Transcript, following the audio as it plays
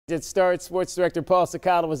It starts. Sports director Paul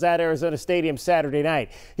Cicala was at Arizona Stadium Saturday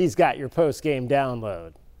night. He's got your post-game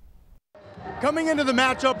download. Coming into the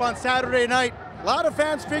matchup on Saturday night, a lot of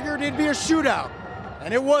fans figured it'd be a shootout,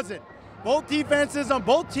 and it wasn't. Both defenses on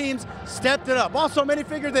both teams stepped it up. Also, many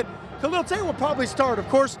figured that Khalil Tate would probably start. Of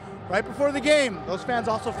course, right before the game, those fans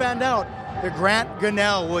also found out that Grant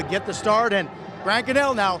Gunnel would get the start, and Grant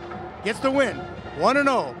Gunnel now gets the win,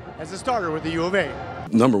 1-0 as a starter with the U of A.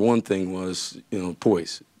 Number one thing was,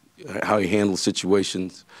 poise, how he handled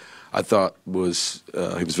situations. I thought he was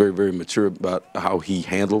very, very mature about how he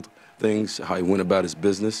handled things, how he went about his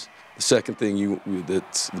business. The second thing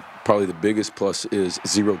that's probably the biggest plus is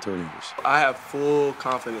 0 turnovers. I have full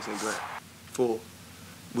confidence in Grant, full.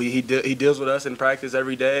 He deals with us in practice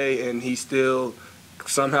every day, and he still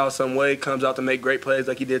somehow, some way comes out to make great plays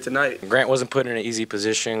like he did tonight. Grant wasn't put in an easy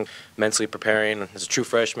position, mentally preparing as a true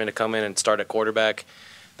freshman to come in and start at quarterback.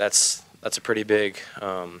 That's a pretty big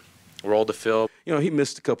role to fill. He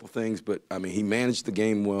missed a couple things, but he managed the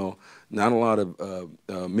game well. Not a lot of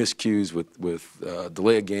miscues with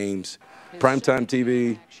delay of games. Primetime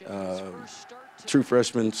TV, true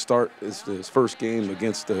freshman start his first game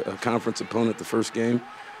against a conference opponent. The first game,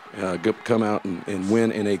 come out and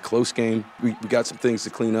win in a close game. We got some things to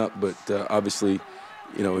clean up, but obviously,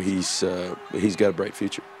 he's got a bright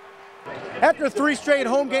future. After 3 straight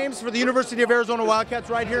home games for the University of Arizona Wildcats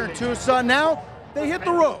right here in Tucson, now they hit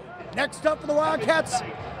the road. Next up for the Wildcats,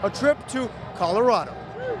 a trip to Colorado.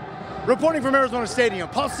 Reporting from Arizona Stadium,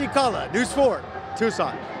 Paul Cicala, News 4,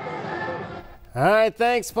 Tucson. All right,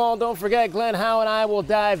 thanks, Paul. Don't forget, Glenn Howe and I will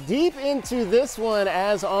dive deep into this one.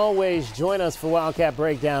 As always, join us for Wildcat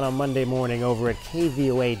Breakdown on Monday morning over at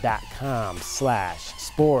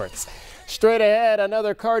KVOA.com/sports. Straight ahead,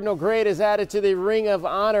 another Cardinal grade is added to the Ring of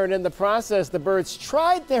Honor, and in the process, the Birds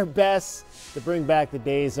tried their best to bring back the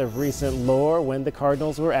days of recent lore when the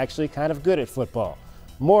Cardinals were actually kind of good at football.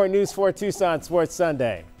 More News 4 Tucson Sports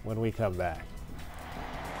Sunday when we come back.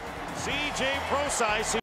 C.J. Prosise.